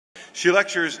She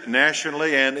lectures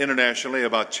nationally and internationally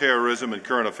about terrorism and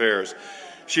current affairs.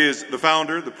 She is the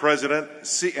founder, the president,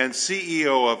 and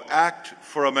CEO of Act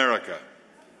for America,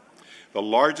 the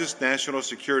largest national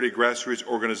security grassroots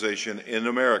organization in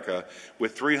America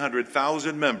with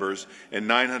 300,000 members and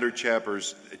 900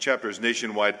 chapters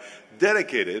nationwide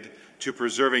dedicated to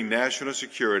preserving national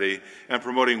security and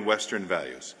promoting Western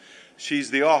values.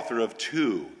 She's the author of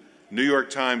 2 New York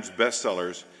Times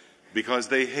bestsellers, Because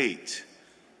They Hate,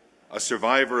 A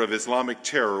Survivor of Islamic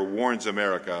Terror Warns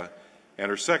America, and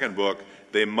her second book,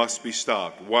 They Must Be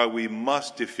Stopped, Why We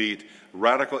Must Defeat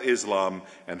Radical Islam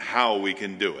and How We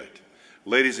Can Do It.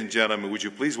 Ladies and gentlemen, would you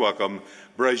please welcome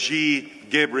Brigitte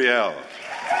Gabriel.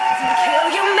 Kill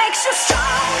you makes you stronger.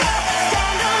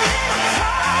 Stand a little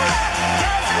taller.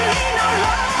 Doesn't mean I'm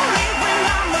lonely when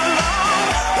I'm alone.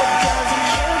 What doesn't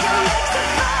kill you makes a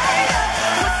fighter.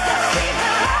 What sets me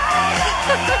behind?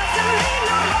 Doesn't mean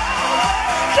I'm lonely.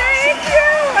 Thank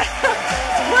you.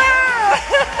 Wow.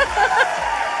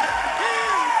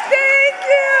 Thank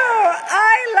you.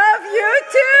 I love you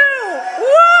too.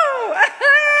 Woo.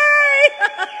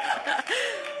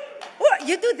 Well,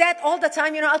 you do that all the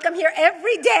time. You know, I'll come here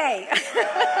every day.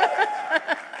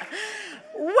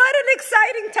 What an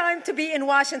exciting time to be in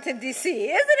Washington, D.C.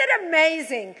 Isn't it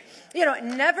amazing? You know,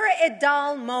 never a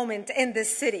dull moment in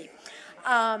this city.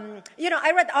 You know,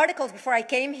 I read articles before I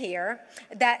came here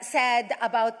that said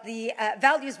about the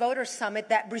Values Voters Summit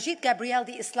that Brigitte Gabriel,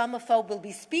 the Islamophobe, will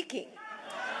be speaking.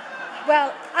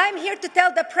 Well, I'm here to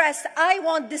tell the press I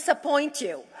won't disappoint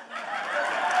you.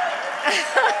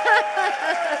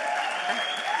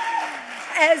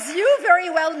 As you very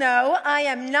well know, I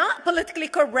am not politically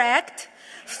correct,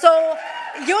 so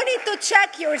you need to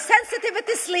check your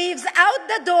sensitivity sleeves out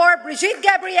the door. Brigitte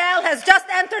Gabriel has just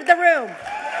entered the room.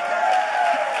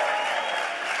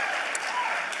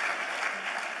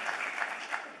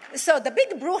 So the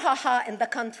big brouhaha in the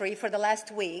country for the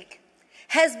last week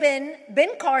has been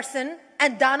Ben Carson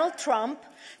and Donald Trump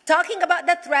talking about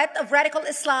the threat of radical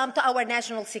Islam to our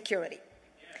national security.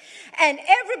 And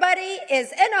everybody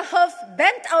is in a huff,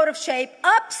 bent out of shape,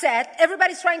 upset.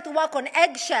 Everybody's trying to walk on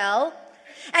eggshell.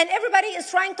 And everybody is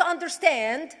trying to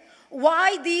understand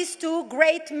why these 2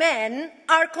 great men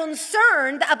are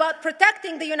concerned about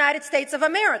protecting the United States of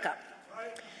America.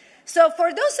 So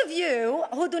for those of you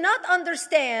who do not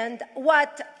understand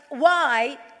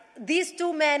why these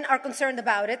 2 men are concerned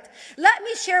about it, let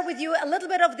me share with you a little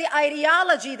bit of the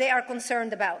ideology they are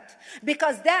concerned about,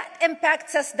 because that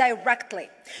impacts us directly.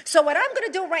 So what I'm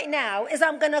going to do right now is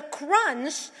I'm going to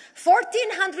crunch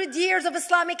 1,400 years of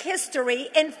Islamic history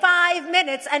in 5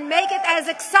 minutes and make it as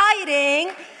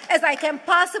exciting as I can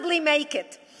possibly make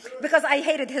it, because I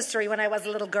hated history when I was a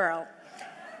little girl.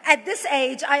 At this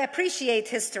age, I appreciate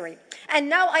history. And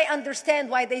now I understand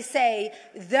why they say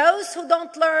those who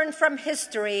don't learn from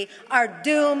history are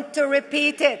doomed to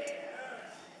repeat it.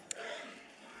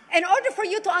 In order for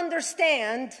you to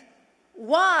understand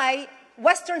why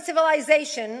Western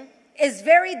civilization is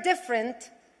very different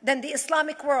than the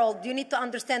Islamic world, you need to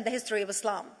understand the history of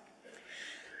Islam.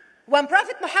 When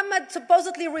Prophet Muhammad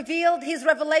supposedly revealed his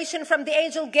revelation from the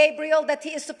angel Gabriel that he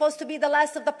is supposed to be the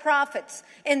last of the prophets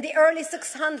in the early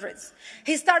 600s,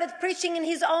 he started preaching in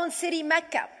his own city,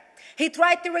 Mecca. He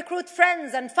tried to recruit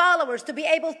friends and followers to be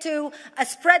able to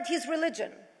spread his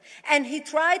religion. And he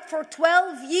tried for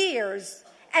 12 years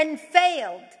and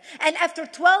failed. And after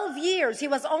 12 years, he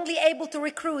was only able to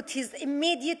recruit his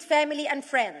immediate family and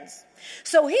friends.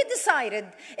 So he decided,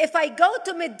 if I go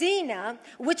to Medina,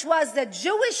 which was the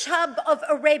Jewish hub of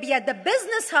Arabia, the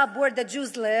business hub where the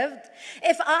Jews lived,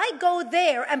 if I go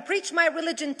there and preach my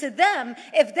religion to them,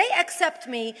 if they accept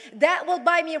me, that will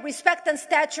buy me respect and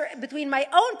stature between my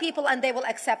own people, and they will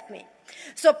accept me.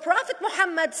 So Prophet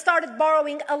Muhammad started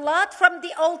borrowing a lot from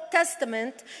the Old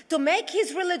Testament to make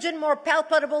his religion more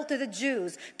palpable to the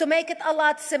Jews, to make it a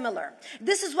lot similar.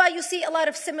 This is why you see a lot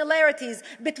of similarities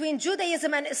between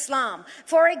Judaism and Islam.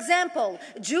 For example,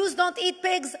 Jews don't eat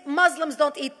pigs, Muslims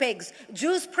don't eat pigs.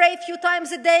 Jews pray a few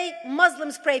times a day,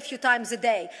 Muslims pray a few times a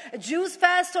day. Jews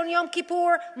fast on Yom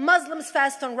Kippur, Muslims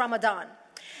fast on Ramadan.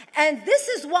 And this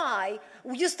is why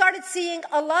you started seeing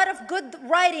a lot of good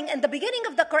writing in the beginning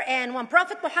of the Quran when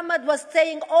Prophet Muhammad was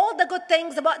saying all the good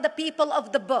things about the people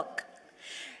of the book.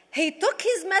 He took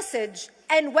his message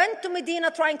and went to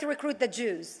Medina trying to recruit the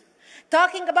Jews,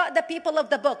 talking about the people of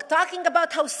the book, talking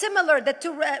about how similar the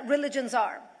 2 religions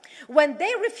are. When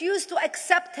they refused to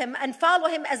accept him and follow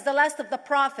him as the last of the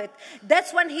prophet,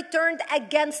 that's when he turned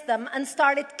against them and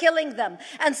started killing them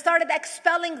and started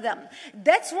expelling them.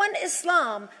 That's when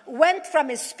Islam went from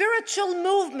a spiritual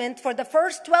movement for the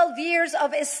first 12 years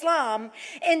of Islam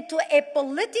into a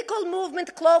political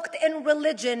movement cloaked in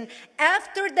religion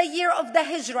after the year of the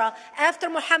Hijrah, after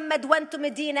Muhammad went to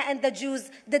Medina and the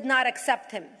Jews did not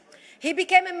accept him. He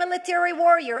became a military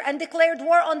warrior and declared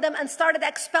war on them and started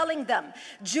expelling them.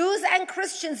 Jews and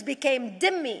Christians became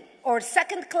Dhimmi, or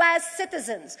second-class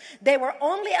citizens. They were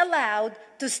only allowed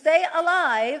to stay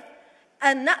alive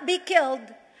and not be killed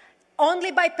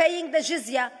only by paying the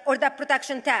Jizya, or the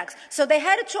protection tax. So they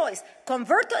had a choice: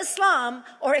 convert to Islam,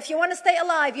 or if you want to stay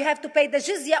alive, you have to pay the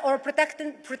Jizya or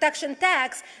protection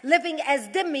tax, living as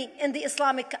Dhimmi in the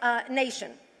Islamic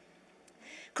nation.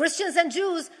 Christians and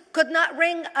Jews could not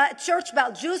ring church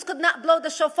bells. Jews could not blow the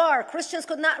shofar. Christians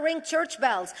could not ring church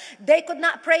bells. They could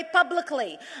not pray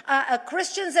publicly.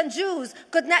 Christians and Jews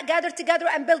could not gather together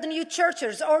and build new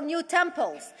churches or new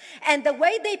temples. And the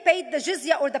way they paid the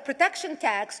jizya, or the protection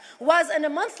tax, was in a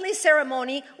monthly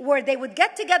ceremony where they would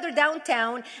get together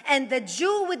downtown and the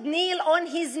Jew would kneel on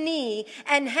his knee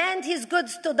and hand his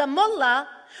goods to the mullah,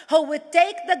 who would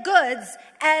take the goods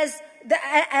as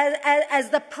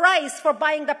the price for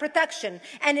buying the protection.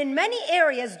 And in many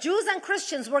areas, Jews and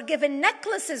Christians were given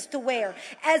necklaces to wear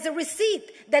as a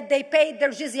receipt that they paid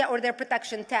their jizya, or their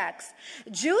protection tax.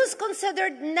 Jews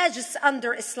considered najis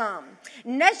under Islam.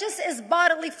 Najis is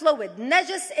bodily fluid.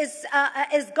 Najis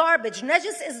is garbage.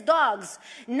 Najis is dogs.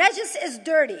 Najis is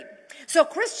dirty. So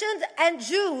Christians and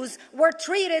Jews were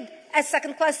treated as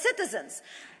second-class citizens.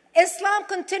 Islam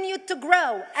continued to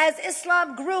grow. As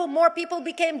Islam grew, more people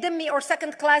became dhimmi, or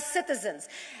second-class citizens.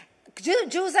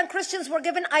 Jews and Christians were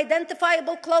given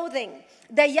identifiable clothing.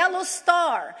 The yellow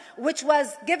star, which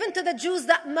was given to the Jews,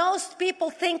 that most people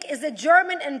think is a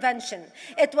German invention.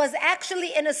 It was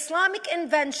actually an Islamic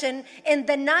invention in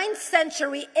the 9th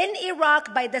century in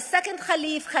Iraq by the second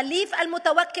Khalif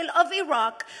al-Mutawakkil of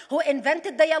Iraq, who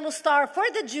invented the yellow star for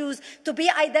the Jews to be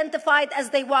identified as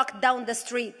they walked down the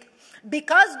street.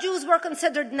 Because Jews were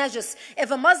considered najis,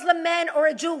 if a Muslim man or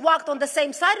a Jew walked on the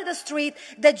same side of the street,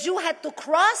 the Jew had to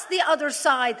cross the other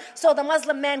side so the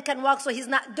Muslim man can walk, so he's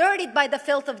not dirtied by the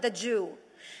filth of the Jew.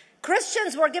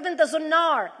 Christians were given the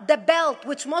zunnar, the belt,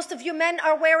 which most of you men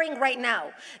are wearing right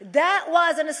now. That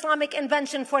was an Islamic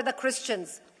invention for the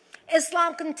Christians.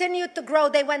 Islam continued to grow.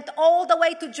 They went all the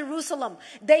way to Jerusalem.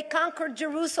 They conquered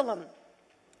Jerusalem.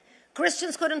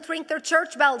 Christians couldn't ring their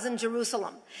church bells in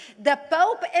Jerusalem. The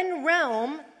Pope in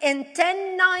Rome in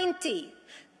 1090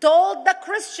 told the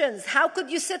Christians, how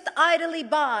could you sit idly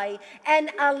by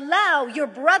and allow your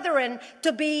brethren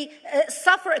to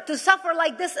suffer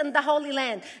like this in the Holy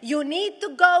Land? You need to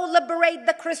go liberate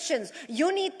the Christians.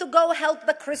 You need to go help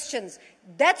the Christians.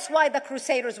 That's why the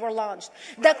Crusaders were launched.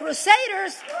 The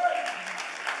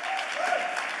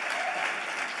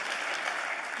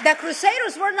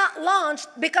Crusaders were not launched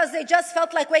because they just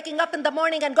felt like waking up in the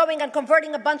morning and going and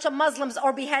converting a bunch of Muslims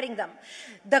or beheading them.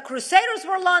 The Crusaders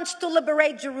were launched to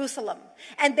liberate Jerusalem.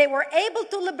 And they were able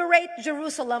to liberate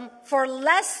Jerusalem for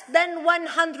less than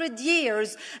 100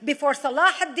 years before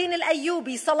Salahuddin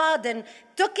al-Ayyubi, Saladin,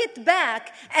 took it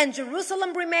back, and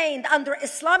Jerusalem remained under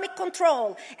Islamic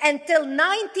control until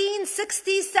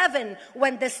 1967,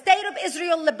 when the State of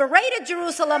Israel liberated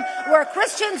Jerusalem, where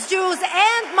Christians, Jews,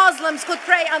 and Muslims could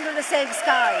pray under the same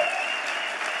sky.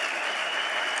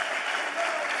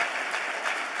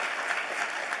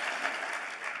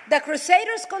 The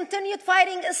Crusaders continued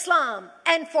fighting Islam,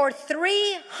 and for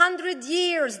 300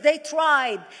 years they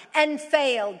tried and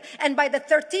failed. And by the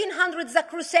 1300s, the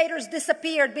Crusaders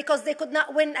disappeared because they could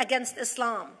not win against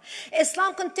Islam.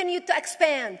 Islam continued to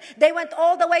expand. They went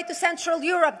all the way to Central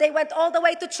Europe. They went all the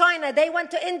way to China. They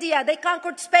went to India. They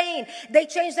conquered Spain. They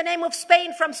changed the name of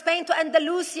Spain from Spain to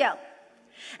Andalusia.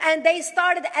 And they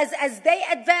started, as they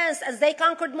advanced, as they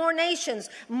conquered more nations,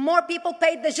 more people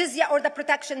paid the jizya, or the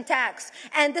protection tax.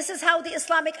 And this is how the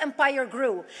Islamic empire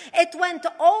grew. It went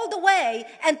all the way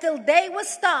until they was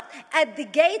stopped at the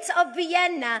gates of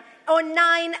Vienna on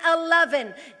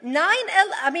 9/11.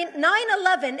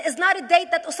 9/11 is not a date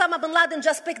that Osama bin Laden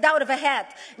just picked out of a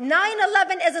hat.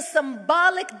 9/11 is a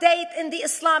symbolic date in the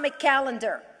Islamic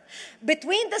calendar. By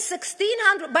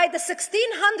the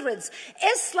 1600s,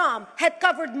 Islam had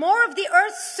covered more of the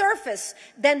earth's surface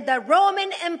than the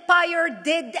Roman Empire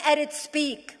did at its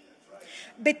peak.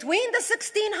 Between the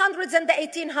 1600s and the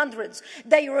 1800s,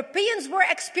 the Europeans were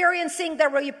experiencing the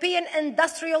European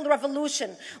Industrial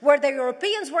Revolution, where the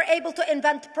Europeans were able to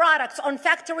invent products on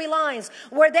factory lines,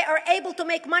 where they are able to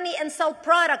make money and sell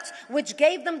products, which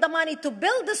gave them the money to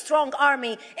build a strong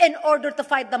army in order to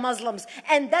fight the Muslims.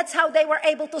 And that's how they were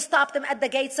able to stop them at the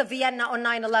gates of Vienna on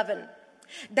 9/11.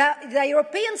 The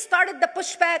Europeans started the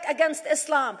pushback against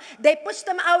Islam. They pushed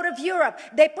them out of Europe.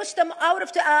 They pushed them out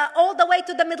of all the way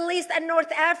to the Middle East and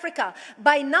North Africa.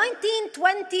 By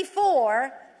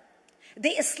 1924,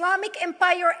 the Islamic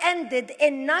Empire ended.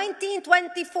 In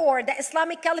 1924, the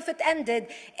Islamic Caliphate ended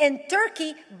in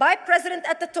Turkey by President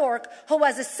Ataturk, who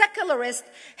was a secularist.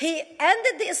 He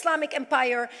ended the Islamic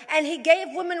Empire and he gave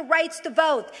women rights to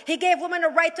vote. He gave women a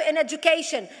right to an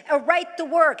education, a right to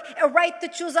work, a right to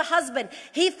choose a husband.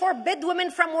 He forbid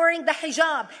women from wearing the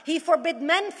hijab. He forbid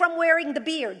men from wearing the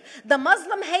beard. The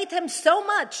Muslims hate him so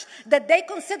much that they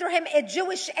consider him a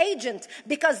Jewish agent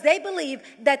because they believe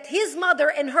that his mother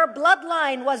and her bloodline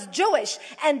was Jewish,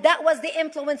 and that was the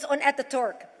influence on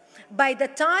Ataturk. By the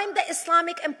time the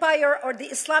Islamic Empire or the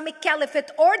Islamic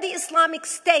Caliphate or the Islamic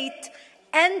State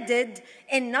ended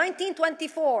in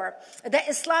 1924, the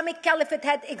Islamic Caliphate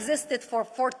had existed for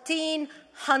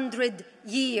 1400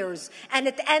 years, and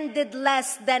it ended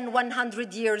less than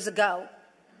 100 years ago.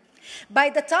 By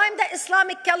the time the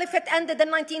Islamic Caliphate ended in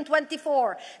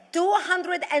 1924,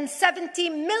 270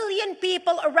 million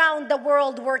people around the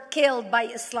world were killed by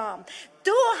Islam.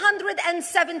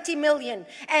 270 million.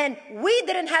 And we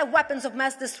didn't have weapons of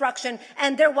mass destruction,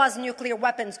 and there was nuclear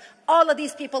weapons. All of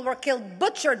these people were killed,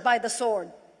 butchered by the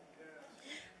sword.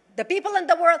 The people in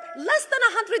the world, less than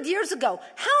 100 years ago,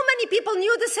 how many people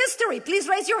knew this history? Please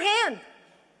raise your hand.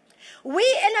 We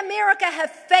in America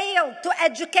have failed to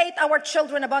educate our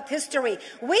children about history.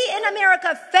 We in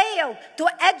America failed to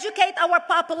educate our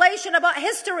population about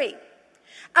history.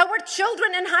 Our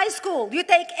children in high school, you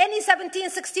take any 17,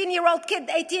 16-year-old kid,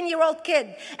 18-year-old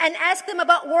kid, and ask them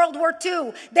about World War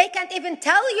II. They can't even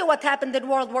tell you what happened in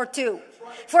World War II.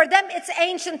 For them, it's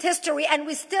ancient history, and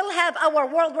we still have our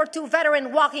World War II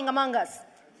veteran walking among us.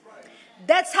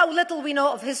 That's how little we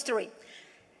know of history.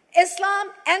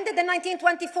 Islam ended in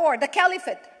 1924, the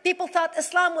Caliphate. People thought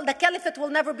the Caliphate will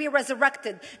never be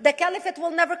resurrected. The Caliphate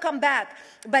will never come back.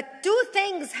 But two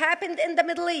things happened in the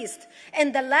Middle East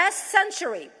in the last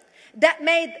century that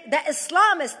made the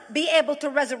Islamists be able to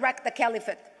resurrect the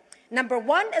Caliphate. Number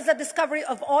one is the discovery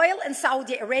of oil in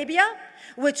Saudi Arabia,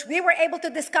 which we were able to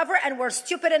discover and were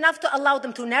stupid enough to allow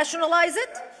them to nationalize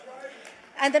it.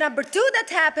 And the number two that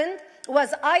happened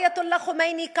was Ayatollah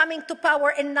Khomeini coming to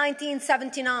power in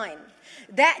 1979.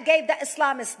 That gave the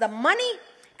Islamists the money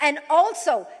and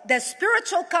also the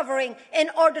spiritual covering in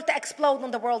order to explode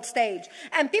on the world stage.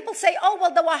 And people say, oh,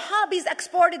 well, the Wahhabis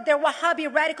exported their Wahhabi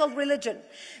radical religion.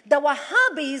 The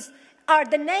Wahhabis are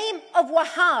the name of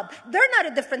Wahhab. They're not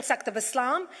a different sect of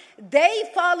Islam. They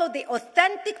follow the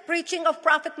authentic preaching of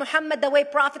Prophet Muhammad, the way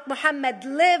Prophet Muhammad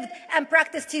lived and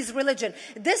practiced his religion.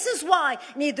 This is why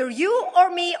neither you or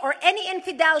me or any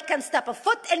infidel can step a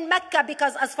foot in Mecca,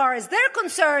 because as far as they're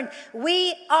concerned,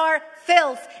 we are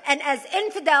filth. And as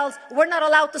infidels, we're not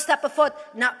allowed to step a foot,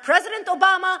 not President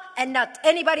Obama and not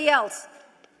anybody else.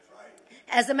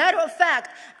 As a matter of fact,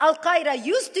 Al-Qaeda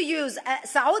used to use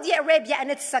Saudi Arabia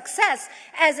and its success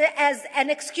as an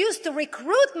excuse to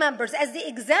recruit members, as the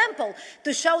example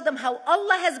to show them how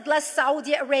Allah has blessed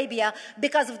Saudi Arabia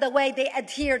because of the way they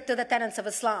adhere to the tenets of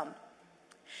Islam.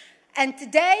 And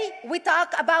today we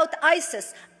talk about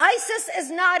ISIS. ISIS is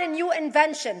not a new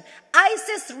invention.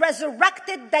 ISIS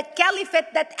resurrected the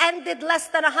caliphate that ended less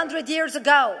than 100 years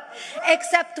ago.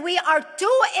 Except we are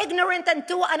too ignorant and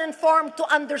too uninformed to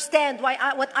understand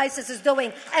what ISIS is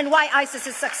doing and why ISIS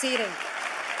is succeeding.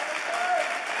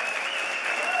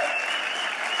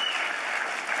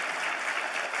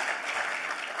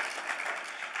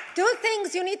 Two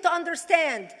things you need to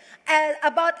understand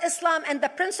about Islam and the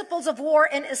principles of war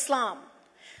in Islam.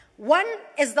 One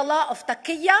is the law of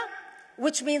taqiyya,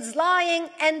 which means lying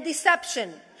and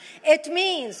deception. It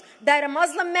means that a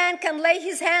Muslim man can lay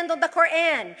his hand on the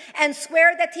Quran and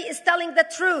swear that he is telling the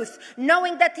truth,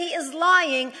 knowing that he is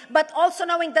lying, but also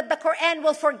knowing that the Quran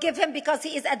will forgive him because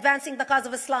he is advancing the cause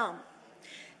of Islam.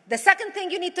 The second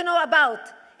thing you need to know about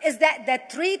is that the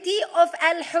Treaty of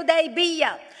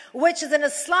Al-Hudaybiyah, which is an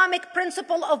Islamic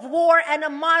principle of war and a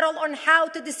model on how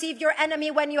to deceive your enemy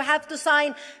when you have to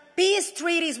sign peace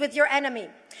treaties with your enemy.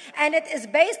 And it is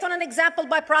based on an example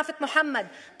by Prophet Muhammad.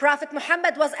 Prophet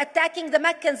Muhammad was attacking the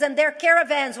Meccans and their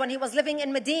caravans when he was living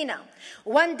in Medina.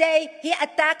 One day he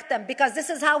attacked them because this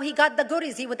is how he got the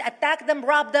goodies. He would attack them,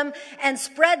 rob them, and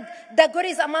spread the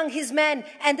goodies among his men.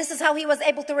 And this is how he was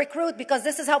able to recruit, because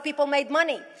this is how people made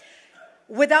money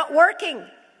without working.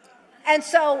 And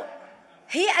so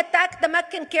he attacked the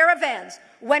Meccan caravans.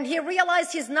 When he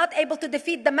realized he's not able to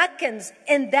defeat the Meccans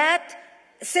in that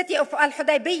city of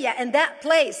Al-Hudaybiyah, in that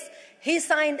place, he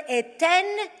signed a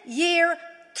 10-year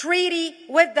treaty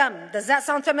with them. Does that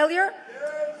sound familiar?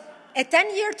 A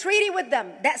 10-year treaty with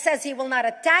them that says he will not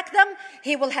attack them,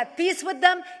 he will have peace with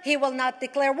them, he will not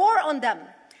declare war on them.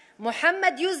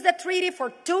 Muhammad used the treaty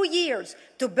for 2 years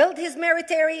to build his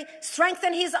military,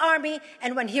 strengthen his army,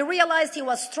 and when he realized he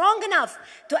was strong enough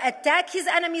to attack his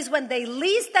enemies when they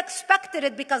least expected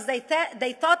it, because they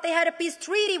thought they had a peace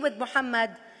treaty with Muhammad,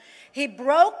 he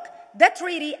broke the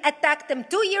treaty, attacked them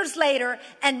 2 years later,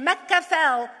 and Mecca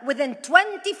fell within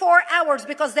 24 hours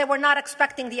because they were not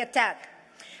expecting the attack.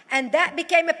 And that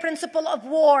became a principle of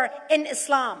war in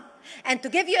Islam. And to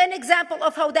give you an example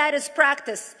of how that is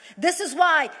practiced, this is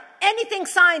why anything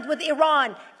signed with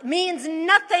Iran means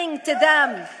nothing to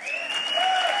them.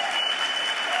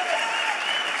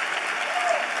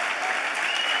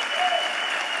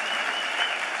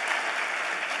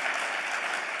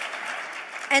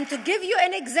 And to give you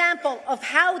an example of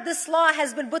how this law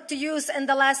has been put to use in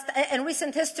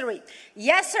recent history,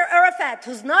 Yasser Arafat,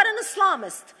 who's not an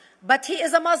Islamist, but he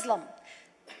is a Muslim,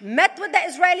 met with the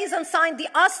Israelis and signed the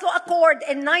Oslo Accord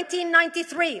in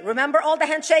 1993. Remember all the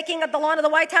handshaking at the lawn of the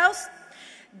White House?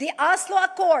 The Oslo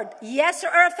Accord,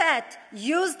 Yasser Arafat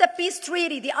used the peace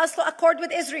treaty, the Oslo Accord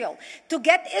with Israel, to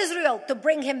get Israel to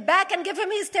bring him back and give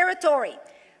him his territory,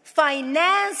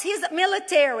 finance his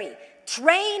military,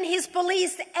 train his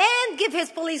police, and give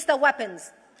his police the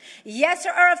weapons.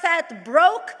 Yasser Arafat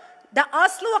broke the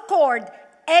Oslo Accord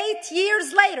 8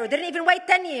 years later, didn't even wait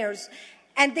 10 years,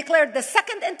 and declared the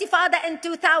second intifada in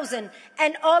 2000,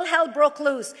 and all hell broke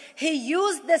loose. He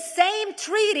used the same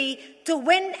treaty to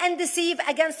win and deceive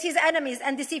against his enemies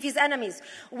and deceive his enemies.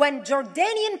 When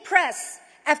Jordanian press,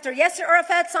 after Yasser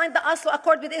Arafat signed the Oslo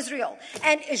Accord with Israel,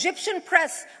 and Egyptian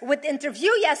press would interview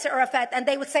Yasser Arafat, and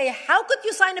they would say, how could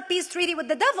you sign a peace treaty with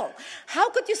the devil? How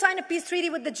could you sign a peace treaty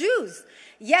with the Jews?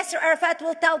 Yasser Arafat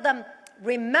will tell them,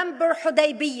 remember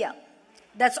Hudaybiyah.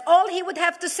 That's all he would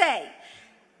have to say.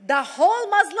 The whole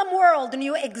Muslim world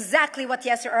knew exactly what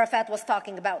Yasser Arafat was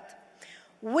talking about.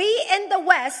 We in the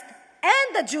West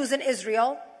and the Jews in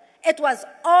Israel, it was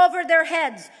over their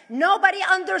heads. Nobody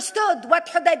understood what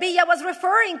Hudaybiyah was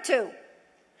referring to.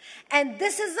 And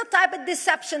this is the type of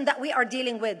deception that we are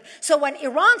dealing with. So when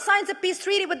Iran signs a peace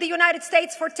treaty with the United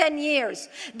States for 10 years,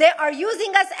 they are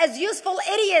using us as useful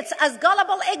idiots, as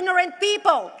gullible, ignorant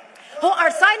people who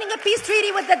are signing a peace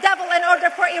treaty with the devil in order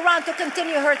for Iran to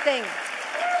continue her thing.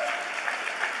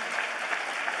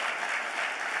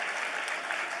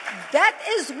 That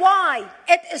is why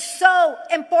it is so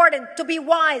important to be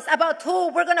wise about who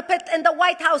we're going to put in the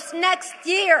White House next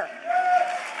year.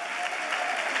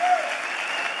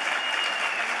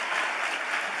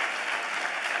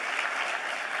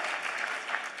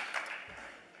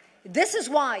 This is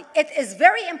why it is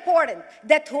very important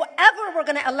that whoever we're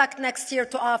going to elect next year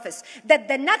to office, that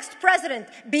the next president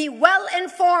be well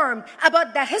informed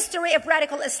about the history of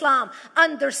radical Islam,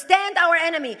 understand our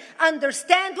enemy,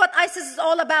 understand what ISIS is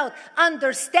all about,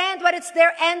 understand what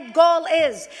their end goal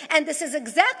is. And this is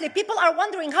exactly, people are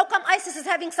wondering how come ISIS is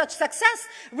having such success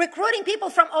recruiting people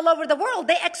from all over the world.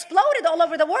 They exploded all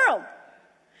over the world.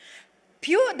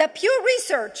 The Pew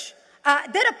Research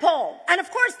did a poll. And of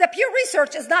course, the Pew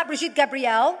Research is not Brigitte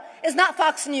Gabriel, is not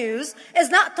Fox News, is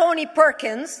not Tony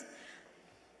Perkins.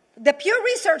 The Pew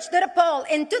Research did a poll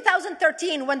in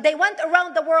 2013 when they went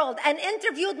around the world and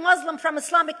interviewed Muslims from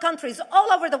Islamic countries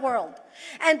all over the world.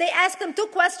 And they asked them two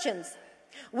questions.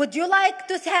 Would you like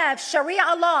to have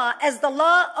Sharia law as the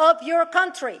law of your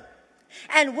country?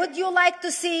 And would you like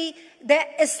to see the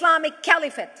Islamic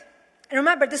Caliphate? And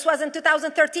remember, this was in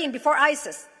 2013, before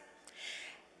ISIS.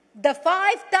 The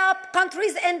 5 top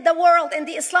countries in the world, in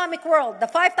the Islamic world, the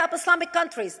 5 top Islamic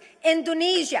countries: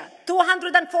 Indonesia,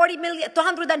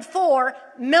 204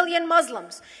 million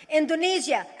Muslims.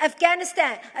 Indonesia,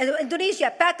 Afghanistan,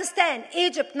 Indonesia, Pakistan,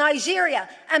 Egypt, Nigeria,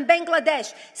 and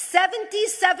Bangladesh.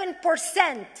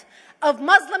 77% of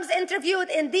Muslims interviewed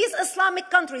in these Islamic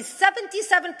countries,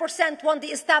 77% want the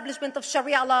establishment of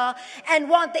Sharia law and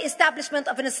want the establishment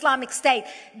of an Islamic state.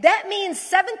 That means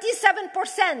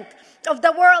 77% of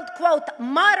the world, quote,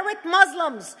 moderate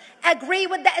Muslims agree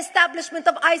with the establishment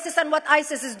of ISIS and what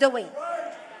ISIS is doing.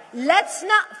 let's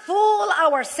not fool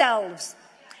ourselves.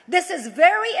 This is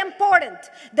very important,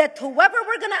 that whoever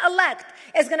we're going to elect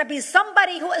is going to be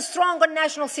somebody who is strong on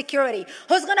national security,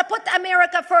 who's going to put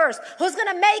America first, who's going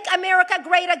to make America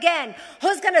great again,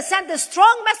 who's going to send a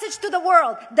strong message to the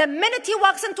world. The minute he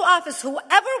walks into office,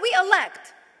 whoever we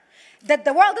elect, that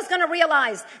the world is going to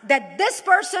realize that this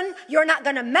person you're not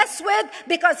going to mess with,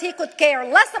 because he could care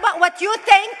less about what you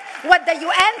think, what the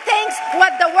UN thinks,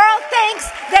 what the world thinks.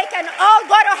 They can all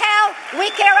go to hell. We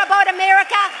care about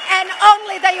America and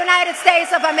only the United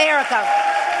States of America.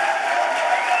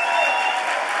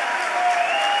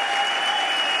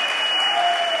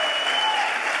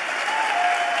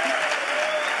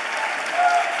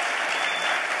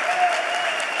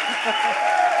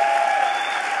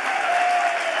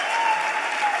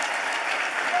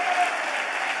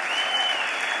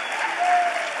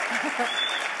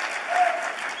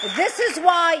 This is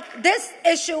why this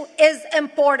issue is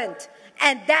important,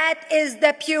 and that is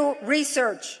the Pew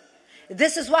Research.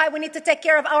 This is why we need to take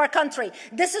care of our country.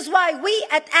 This is why we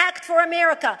at Act for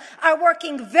America are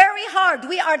working very hard.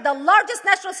 We are the largest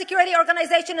national security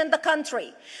organization in the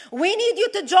country. We need you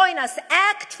to join us,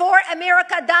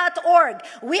 actforamerica.org.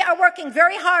 We are working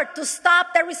very hard to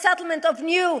stop the resettlement of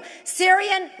new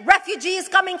Syrian refugees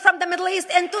coming from the Middle East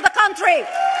into the country.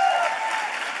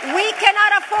 We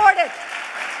cannot afford it.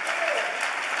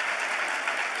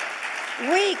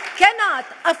 We cannot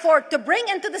afford to bring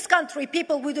into this country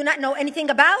people we do not know anything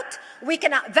about. We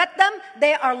cannot vet them.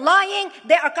 They are lying.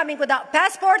 They are coming without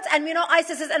passports, and we know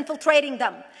ISIS is infiltrating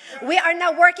them. We are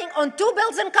now working on 2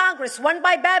 bills in Congress, one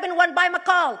by Babin, one by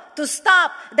McCall, to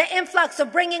stop the influx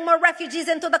of bringing more refugees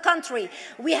into the country.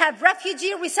 We have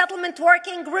refugee resettlement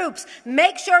working groups.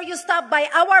 Make sure you stop by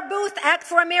our booth, Act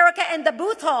for America, in the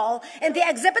booth hall, in the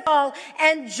exhibit hall,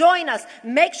 and join us.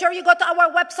 Make sure you go to our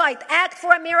website,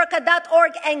 actforamerica.org,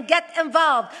 and get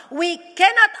involved. We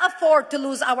cannot afford to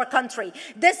lose our country.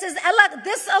 This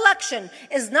election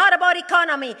is not about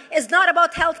economy, it's not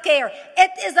about health care.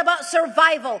 It is about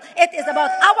survival. It is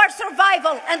about our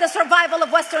survival and the survival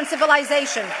of Western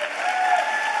civilization.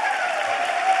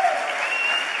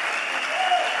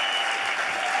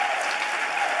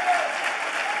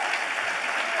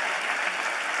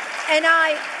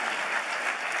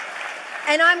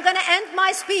 And I'm going to end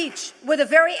my speech with a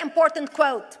very important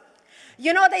quote.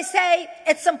 You know, they say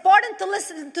it's important to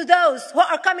listen to those who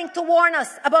are coming to warn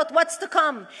us about what's to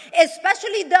come,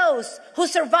 especially those who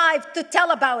survived to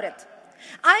tell about it.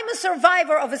 I'm a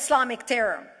survivor of Islamic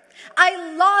terror.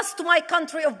 I lost my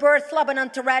country of birth, Lebanon,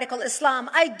 to radical Islam.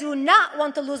 I do not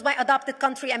want to lose my adopted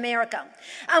country, America.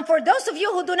 And for those of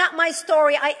you who do not know my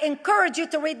story, I encourage you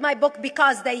to read my book,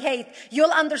 Because They Hate.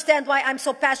 You'll understand why I'm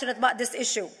so passionate about this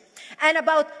issue, and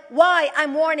about why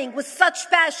I'm warning with such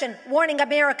passion, warning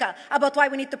America about why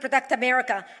we need to protect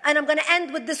America. And I'm going to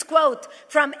end with this quote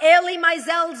from Elie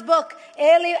Wiesel's book.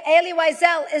 Elie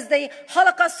Wiesel is the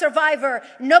Holocaust survivor,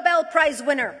 Nobel Prize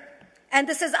winner. And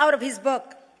this is out of his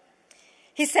book.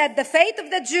 He said, "The fate of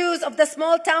the Jews of the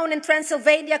small town in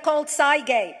Transylvania called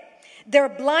Saige, their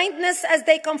blindness as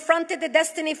they confronted the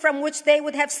destiny from which they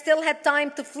would have still had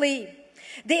time to flee,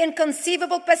 the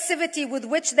inconceivable passivity with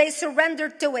which they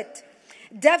surrendered to it,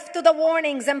 deaf to the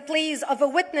warnings and pleas of a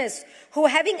witness who,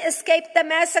 having escaped the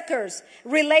massacres,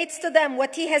 relates to them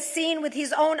what he has seen with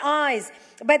his own eyes,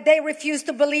 but they refuse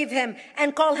to believe him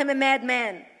and call him a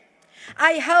madman."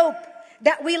 I hope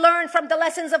that we learn from the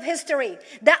lessons of history,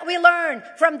 that we learn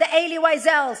from the Elie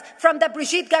Wiesels, from the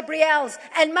Brigitte Gabriels,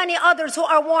 and many others who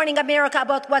are warning America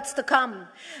about what's to come.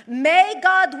 May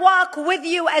God walk with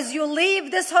you as you leave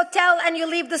this hotel and you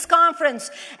leave this conference,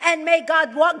 and may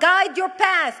God guide your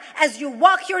path as you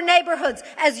walk your neighborhoods,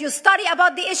 as you study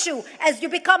about the issue, as you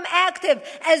become active,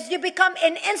 as you become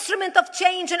an instrument of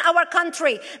change in our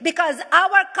country, because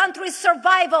our country's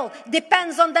survival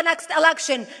depends on the next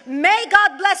election. May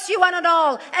God bless you one and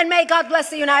all, and may God bless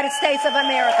the United States of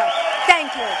America.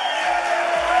 Thank you.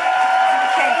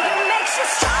 Thank you. It makes you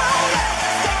stronger.